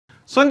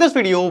So in this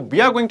video, we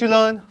are going to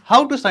learn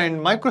how to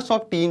send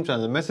Microsoft Teams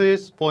channel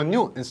messages for a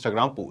new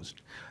Instagram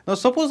post. Now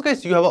suppose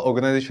guys you have an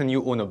organization,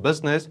 you own a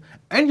business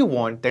and you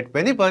want that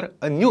whenever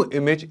a new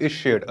image is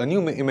shared, a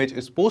new image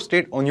is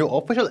posted on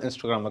your official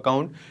Instagram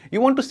account,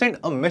 you want to send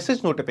a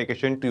message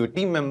notification to your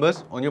team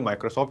members on your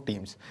Microsoft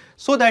Teams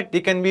so that they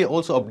can be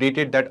also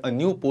updated that a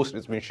new post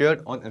has been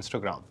shared on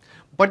Instagram.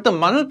 But the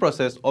manual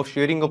process of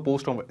sharing a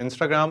post on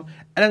Instagram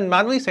and then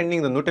manually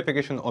sending the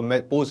notification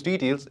or post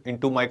details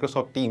into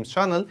Microsoft Teams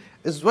channel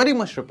is very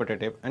much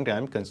repetitive and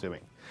time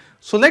consuming.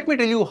 So let me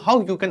tell you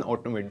how you can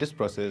automate this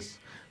process.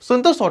 So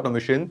in this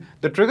automation,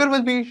 the trigger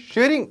will be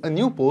sharing a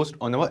new post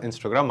on our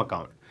Instagram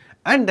account.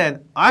 And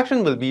then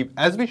action will be,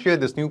 as we share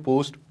this new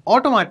post,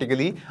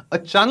 automatically a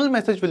channel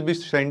message will be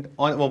sent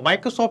on our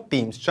Microsoft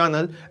Teams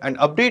channel and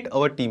update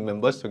our team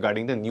members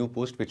regarding the new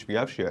post which we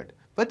have shared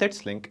with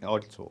its link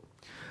also.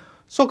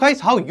 So guys,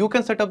 how you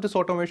can set up this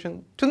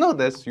automation? To know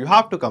this, you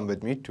have to come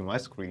with me to my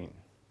screen.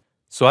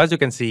 So as you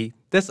can see,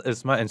 this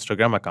is my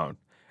Instagram account.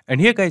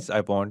 And here guys,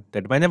 I want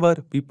that whenever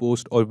we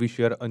post or we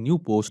share a new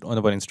post on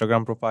our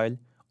Instagram profile,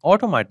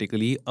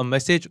 automatically a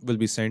message will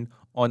be sent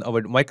on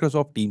our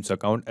Microsoft Teams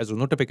account as a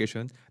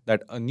notification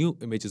that a new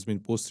image has been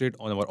posted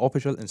on our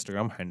official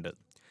Instagram handle.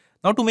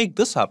 Now to make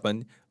this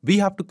happen, we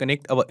have to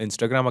connect our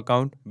Instagram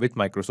account with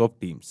Microsoft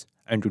Teams.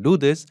 And to do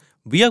this,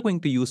 we are going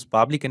to use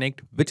Pabbly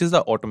Connect, which is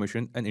the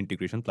automation and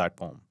integration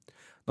platform.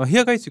 Now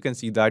here guys, you can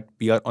see that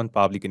we are on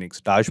Pabbly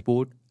Connect's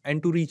dashboard.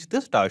 And to reach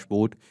this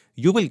dashboard,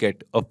 you will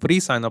get a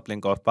free sign-up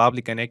link of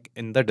Pabbly Connect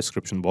in the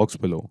description box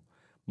below.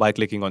 By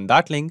clicking on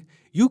that link,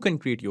 you can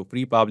create your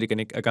free Pabbly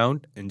Connect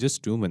account in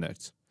just 2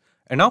 minutes.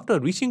 And after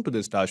reaching to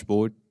this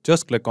dashboard,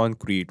 just click on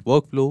Create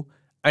Workflow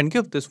and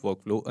give this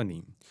workflow a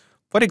name.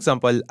 For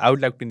example, I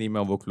would like to name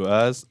my workflow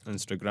as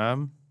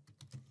Instagram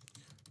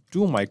to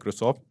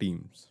Microsoft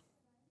Teams.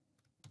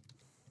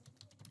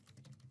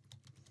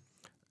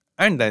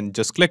 And then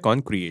just click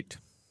on Create.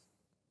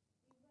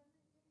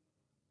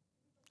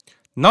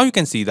 Now you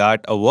can see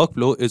that a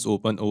workflow is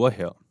open over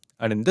here.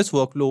 And in this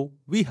workflow,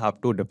 we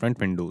have 2 different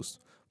windows.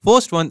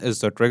 First one is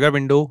the trigger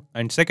window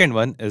and second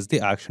one is the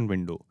action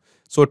window.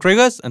 So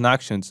triggers and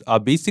actions are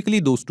basically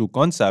those 2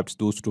 concepts,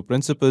 those 2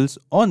 principles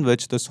on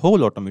which this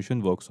whole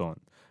automation works on,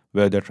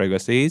 where the trigger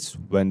says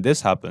when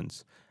this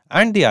happens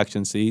and the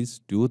action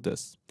says do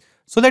this.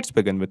 So let's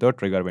begin with our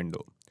trigger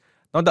window.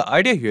 Now the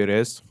idea here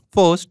is,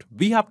 first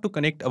we have to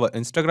connect our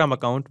Instagram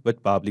account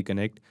with Pabbly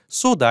Connect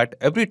so that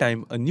every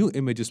time a new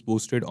image is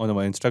posted on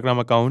our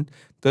Instagram account,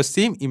 the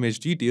same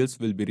image details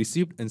will be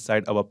received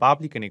inside our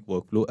Pabbly Connect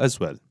workflow as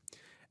well.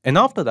 And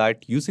after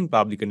that, using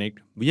Pabbly Connect,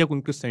 we are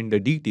going to send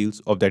the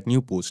details of that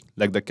new post,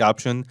 like the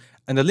caption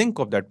and the link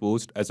of that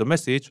post as a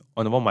message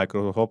on our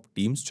Microsoft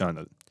Teams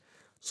channel.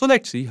 So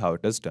let's see how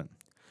it is done.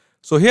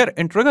 So here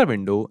in trigger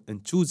window,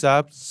 in choose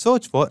app,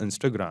 search for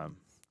Instagram.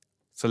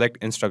 Select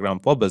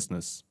Instagram for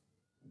business.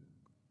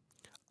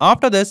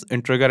 After this,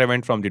 in trigger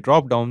event from the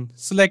drop down,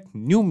 select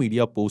new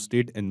media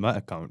posted in my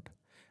account.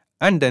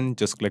 And then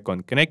just click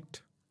on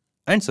connect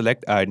and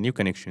select add new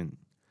connection.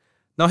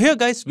 Now here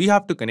guys, we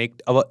have to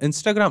connect our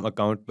Instagram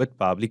account with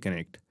Pabbly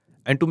Connect.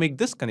 And to make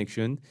this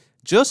connection,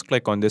 just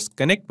click on this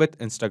connect with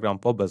Instagram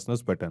for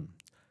business button.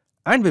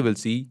 And we will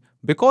see,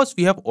 because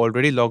we have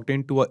already logged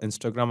into our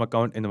Instagram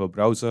account in our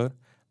browser,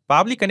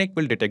 Pabbly Connect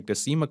will detect the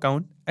same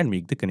account and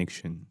make the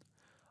connection.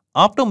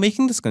 After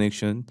making this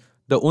connection,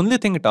 the only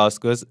thing it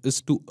asks us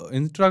is to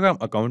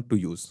Instagram account to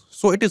use.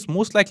 So it is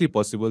most likely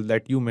possible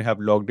that you may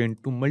have logged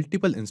into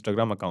multiple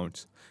Instagram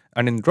accounts.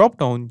 And in drop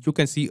down, you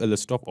can see a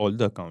list of all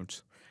the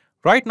accounts.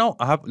 Right now,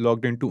 I have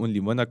logged into only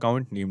one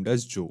account named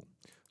as Joe.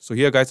 So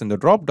here guys, in the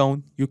drop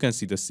down, you can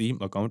see the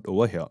same account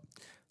over here.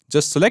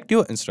 Just select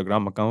your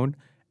Instagram account.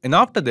 And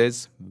after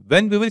this,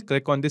 when we will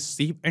click on this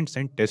Save and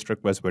Send Test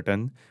Request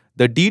button,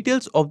 the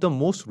details of the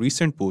most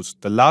recent post,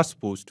 the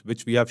last post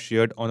which we have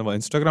shared on our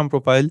Instagram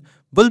profile,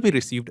 will be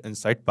received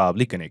inside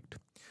Pabbly Connect.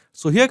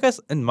 So here guys,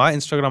 in my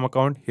Instagram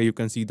account, here you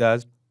can see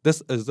that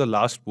this is the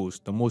last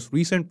post, the most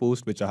recent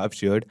post which I have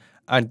shared,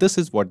 and this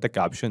is what the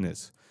caption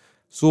is.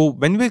 So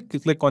when we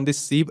click on this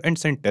Save and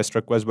Send Test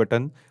Request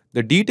button,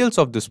 the details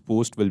of this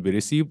post will be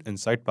received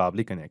inside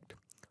Pabbly Connect.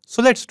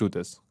 So let's do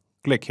this.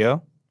 Click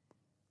here.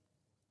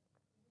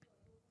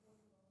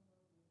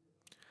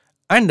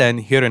 And then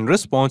here in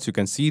response, you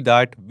can see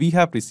that we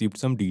have received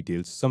some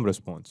details, some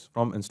response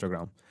from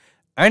Instagram.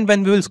 And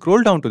when we will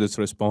scroll down to this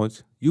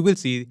response, you will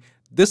see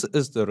this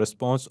is the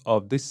response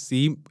of the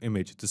same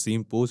image, the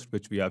same post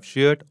which we have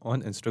shared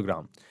on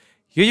Instagram.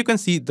 Here you can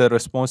see the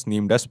response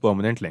named as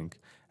permanent link.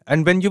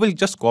 And when you will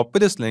just copy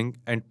this link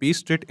and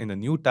paste it in a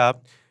new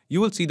tab,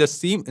 you will see the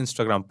same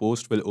Instagram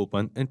post will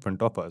open in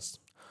front of us.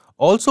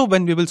 Also,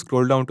 when we will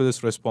scroll down to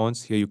this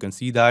response, here you can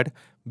see that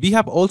we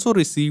have also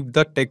received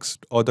the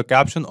text or the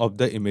caption of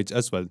the image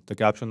as well, the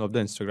caption of the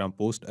Instagram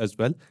post as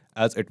well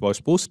as it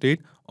was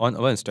posted on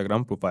our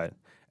Instagram profile.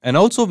 And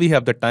also we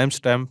have the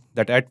timestamp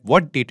that at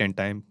what date and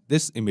time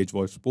this image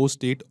was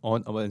posted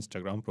on our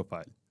Instagram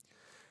profile.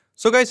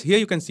 So guys, here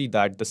you can see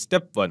that the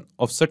step 1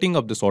 of setting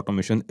up this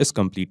automation is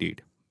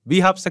completed. we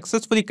have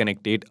successfully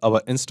connected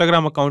our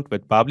Instagram account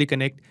with Pabbly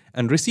Connect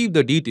and received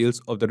the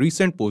details of the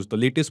recent post, the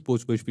latest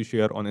post which we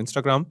share on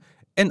Instagram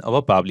in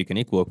our Pabbly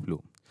Connect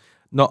workflow.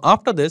 Now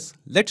after this,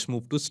 let's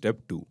move to step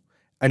 2.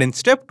 And in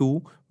step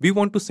 2, we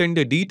want to send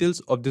the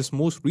details of this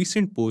most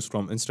recent post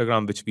from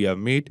Instagram which we have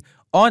made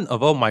on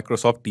our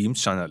Microsoft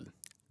Teams channel.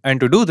 And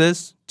to do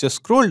this, just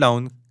scroll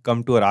down,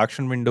 come to our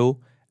action window,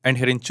 and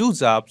here in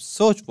Choose Apps,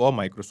 search for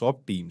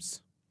Microsoft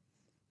Teams.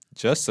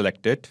 Just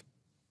select it.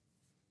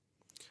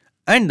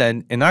 And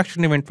then in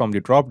Action Event from the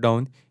drop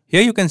down,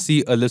 here you can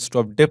see a list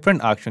of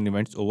different action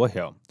events over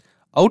here.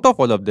 Out of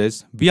all of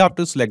this, we have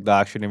to select the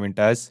action event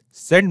as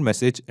Send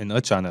Message in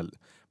a Channel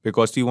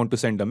because we want to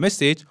send a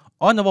message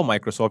on our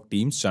Microsoft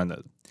Teams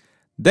channel.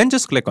 Then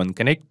just click on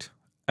Connect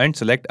and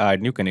select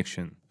Add New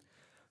Connection.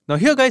 Now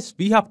here guys,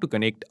 we have to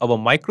connect our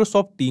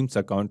Microsoft Teams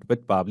account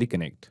with Pabbly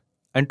Connect.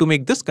 And to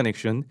make this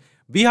connection,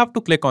 we have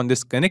to click on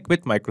this Connect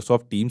with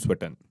Microsoft Teams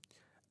button.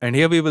 And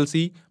here we will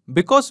see,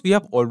 because we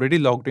have already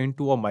logged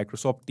into our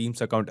Microsoft Teams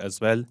account as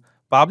well,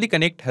 Pabbly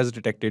Connect has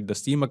detected the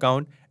Steam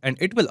account and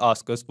it will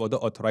ask us for the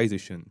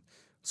authorization.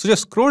 So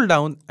just scroll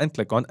down and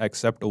click on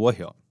Accept over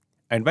here.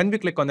 And when we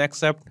click on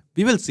Accept,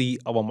 we will see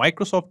our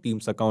Microsoft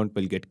Teams account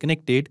will get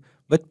connected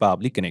with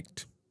Pabbly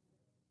Connect.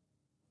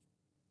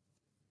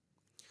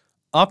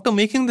 After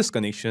making this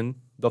connection,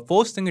 the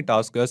first thing it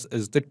asks us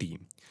is the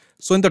team.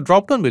 So in the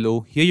drop-down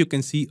below, here you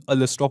can see a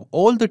list of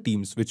all the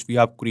teams which we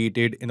have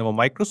created in our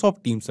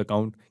Microsoft Teams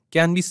account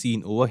can be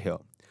seen over here.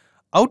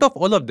 Out of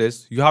all of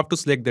this, you have to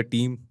select the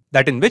team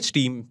that in which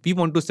team we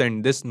want to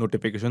send this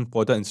notification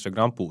for the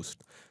Instagram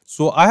post.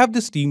 So I have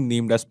this team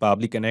named as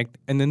Pabbly Connect,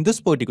 and in this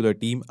particular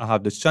team, I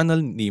have this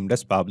channel named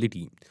as Pabbly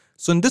Team.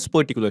 So in this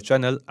particular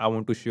channel, I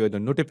want to share the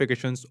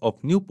notifications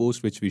of new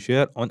posts which we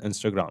share on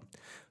Instagram.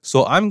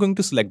 So I'm going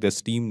to select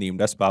this team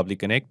named as Pabbly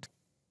Connect.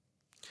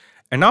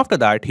 And after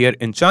that, here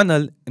in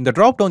channel, in the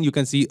drop down, you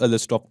can see a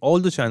list of all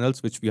the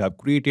channels which we have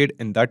created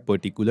in that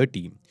particular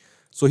team.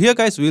 So here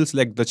guys, we'll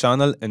select the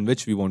channel in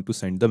which we want to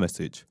send the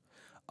message.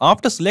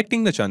 After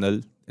selecting the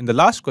channel, in the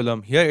last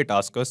column, here it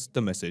asks us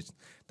the message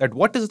that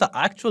what is the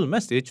actual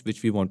message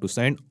which we want to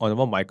send on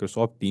our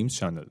Microsoft Teams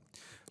channel.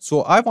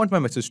 So I want my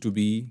message to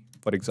be,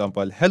 for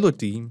example, hello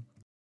team.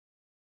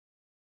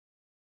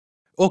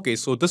 Okay,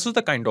 so this is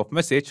the kind of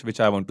message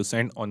which I want to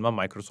send on my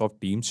Microsoft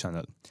Teams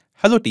channel.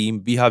 Hello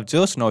team, we have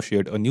just now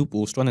shared a new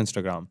post on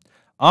Instagram.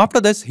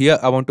 After this, here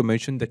I want to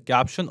mention the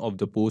caption of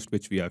the post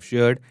which we have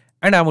shared,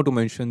 and I want to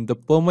mention the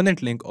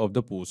permanent link of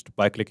the post.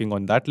 By clicking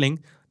on that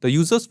link, the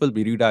users will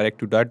be redirected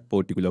to that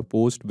particular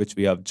post which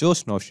we have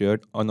just now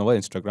shared on our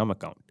Instagram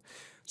account.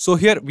 So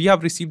here we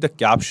have received the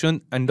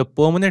caption and the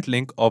permanent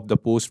link of the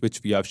post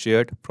which we have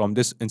shared from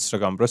this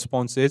Instagram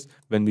responses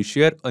when we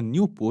share a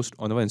new post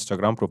on our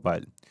Instagram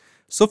profile.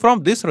 So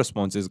from these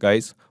responses,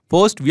 guys,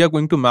 first we are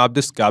going to map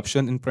this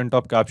caption in front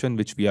of caption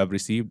which we have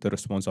received, the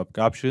response of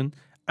caption,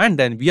 and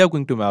then we are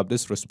going to map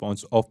this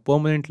response of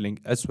permanent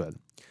link as well.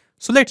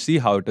 So let's see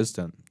how it is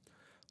done.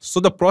 So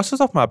the process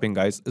of mapping,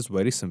 guys, is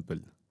very simple.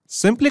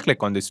 Simply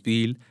click on this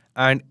field,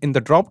 and in the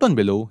drop down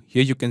below,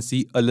 here you can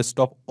see a list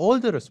of all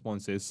the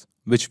responses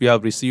which we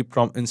have received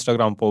from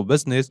Instagram for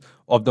Business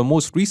of the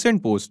most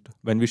recent post.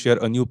 When we share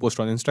a new post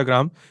on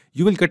Instagram,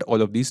 you will get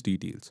all of these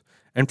details.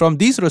 And from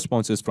these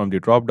responses from the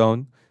drop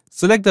down,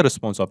 select the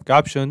response of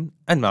caption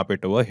and map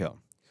it over here.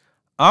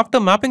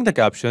 After mapping the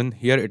caption,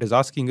 here it is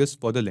asking us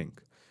for the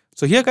link.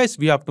 So here guys,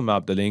 we have to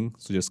map the link.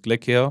 So just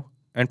click here,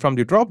 and from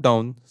the drop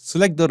down,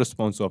 select the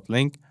response of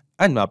link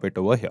and map it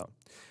over here.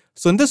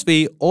 So in this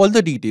way, all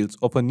the details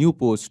of a new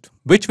post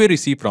which we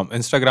receive from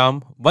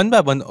Instagram, one by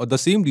one, or the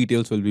same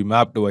details will be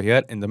mapped over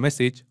here in the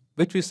message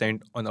which we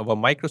sent on our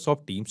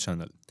Microsoft Teams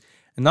channel.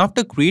 And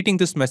after creating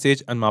this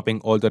message and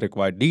mapping all the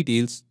required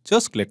details,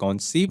 just click on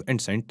Save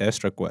and Send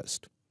Test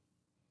Request.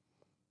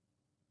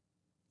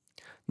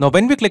 Now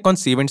when we click on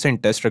Save and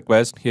Send Test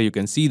Request, here you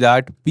can see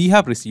that we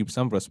have received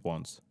some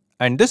response.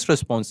 And this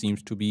response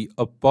seems to be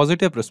a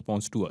positive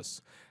response to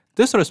us.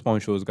 This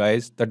response shows,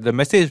 guys, that the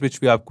message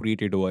which we have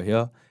created over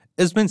here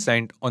has been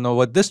sent on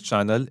our this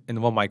channel in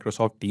our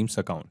Microsoft Teams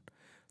account.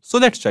 So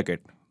let's check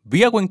it.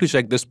 We are going to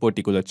check this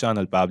particular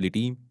channel Pabbly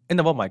Team in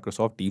our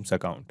Microsoft Teams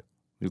account.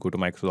 We'll go to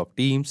Microsoft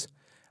Teams,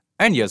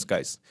 and yes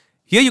guys,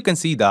 here you can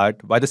see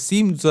that by the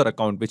same user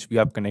account which we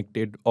have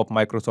connected of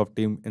Microsoft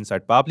Teams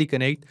inside Pabbly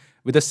Connect,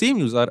 with the same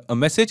user, a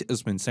message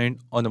has been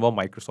sent on our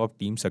Microsoft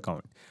Teams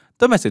account.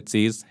 The message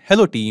says,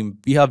 hello team,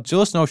 we have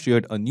just now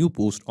shared a new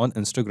post on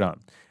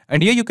Instagram.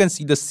 And here you can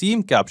see the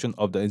same caption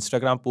of the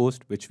Instagram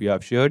post which we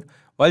have shared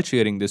while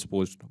sharing this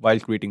post, while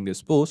creating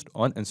this post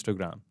on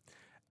Instagram.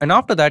 And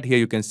after that, here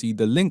you can see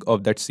the link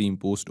of that same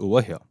post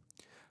over here.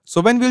 So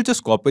when we'll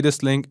just copy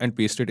this link and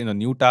paste it in a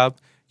new tab,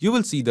 you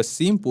will see the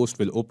same post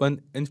will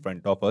open in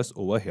front of us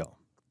over here.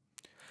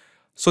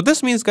 So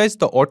this means, guys,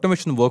 the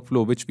automation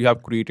workflow which we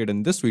have created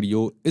in this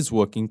video is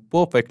working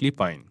perfectly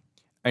fine.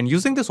 And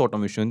using this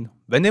automation,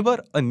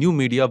 whenever a new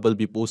media will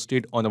be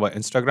posted on our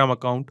Instagram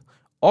account,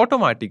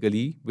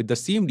 automatically with the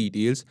same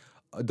details,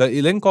 the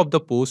link of the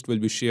post will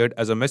be shared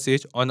as a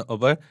message on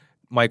our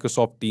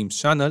Microsoft Teams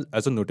channel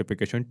as a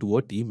notification to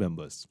our team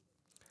members.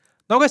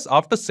 Now guys,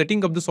 after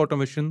setting up this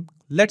automation,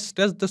 let's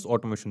test this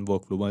automation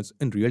workflow once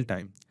in real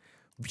time.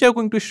 We are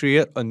going to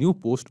share a new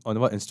post on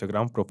our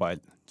Instagram profile.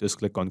 Just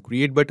click on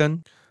create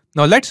button.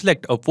 Now let's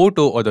select a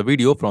photo or the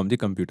video from the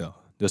computer.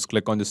 Just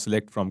click on the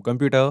select from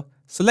computer,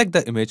 select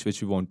the image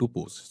which we want to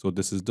post. So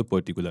this is the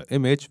particular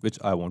image which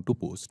I want to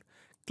post.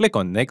 Click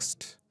on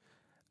next,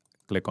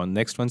 click on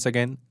next once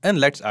again, and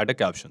let's add a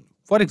caption.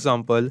 For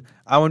example,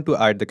 I want to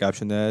add the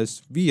caption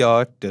as we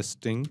are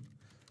testing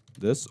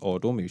this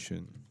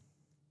automation.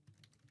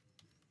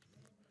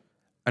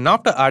 And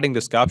after adding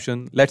this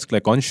caption, let's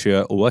click on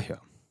share over here.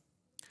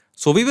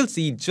 So we will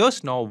see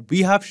just now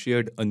we have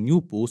shared a new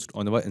post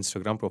on our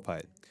Instagram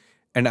profile.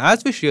 And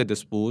as we share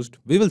this post,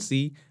 we will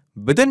see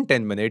within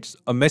 10 minutes,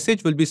 a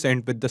message will be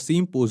sent with the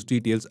same post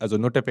details as a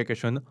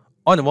notification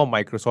on our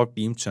Microsoft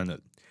Teams channel.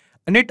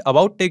 And it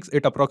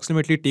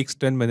approximately takes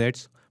 10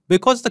 minutes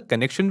because the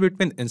connection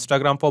between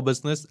Instagram for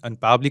Business and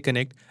Pabbly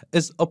Connect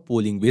is a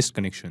polling based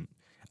connection.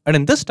 And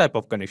in this type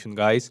of connection,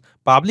 guys,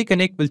 Pabbly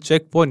Connect will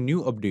check for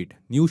new update,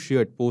 new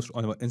shared post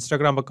on our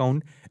Instagram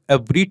account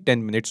every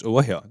 10 minutes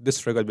over here. This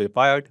trigger will be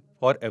fired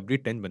for every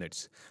 10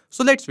 minutes.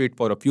 So let's wait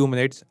for a few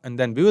minutes and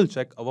then we will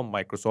check our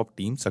Microsoft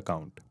Teams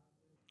account.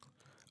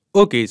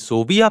 Okay,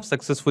 so we have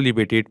successfully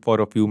waited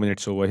for a few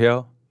minutes over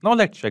here. Now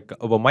let's check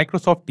our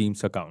Microsoft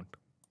Teams account.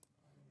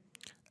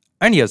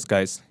 And yes,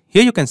 guys,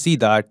 here you can see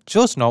that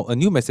just now a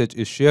new message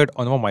is shared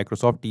on our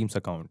Microsoft Teams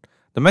account.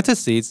 The message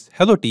says,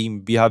 hello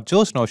team, we have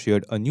just now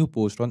shared a new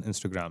post on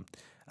Instagram.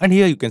 And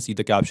here you can see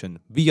the caption,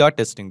 we are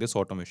testing this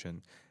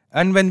automation.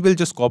 And when we'll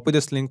just copy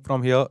this link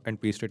from here and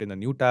paste it in a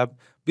new tab,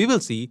 we will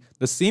see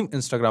the same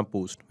Instagram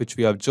post which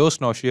we have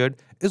just now shared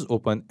is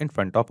open in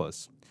front of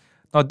us.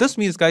 Now this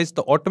means, guys,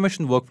 the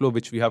automation workflow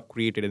which we have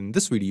created in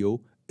this video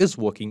is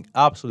working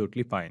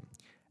absolutely fine.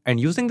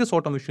 And using this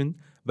automation,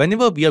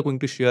 whenever we are going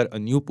to share a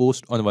new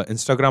post on our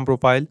Instagram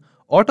profile,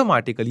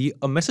 automatically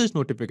a message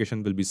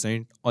notification will be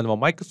sent on our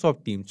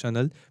Microsoft Teams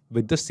channel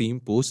with the same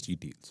post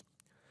details.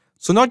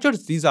 So not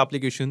just these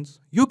applications,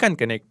 you can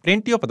connect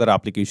plenty of other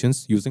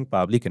applications using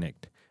Pabbly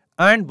Connect.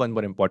 And one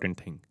more important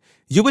thing,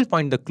 you will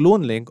find the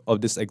clone link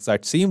of this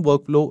exact same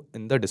workflow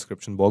in the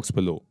description box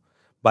below.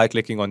 By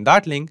clicking on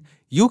that link,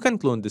 you can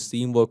clone the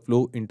same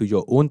workflow into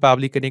your own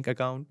Pabbly Connect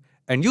account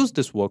and use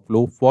this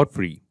workflow for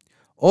free.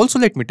 Also,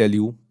 let me tell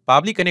you,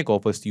 Pabbly Connect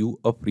offers you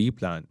a free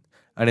plan.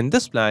 And in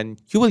this plan,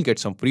 you will get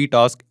some free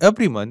tasks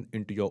every month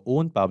into your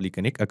own Pabbly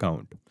Connect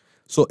account.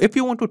 So if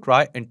you want to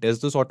try and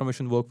test this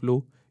automation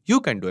workflow, you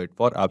can do it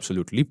for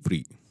absolutely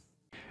free.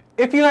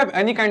 If you have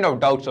any kind of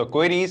doubts or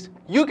queries,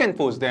 you can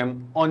post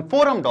them on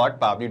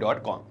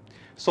forum.pabbly.com.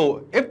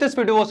 So if this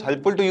video was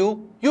helpful to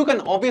you, you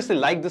can obviously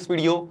like this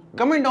video,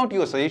 comment down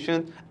your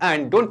suggestions,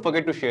 and don't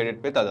forget to share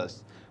it with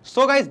others.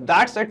 So guys,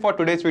 that's it for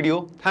today's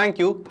video. Thank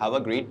you. Have a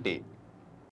great day.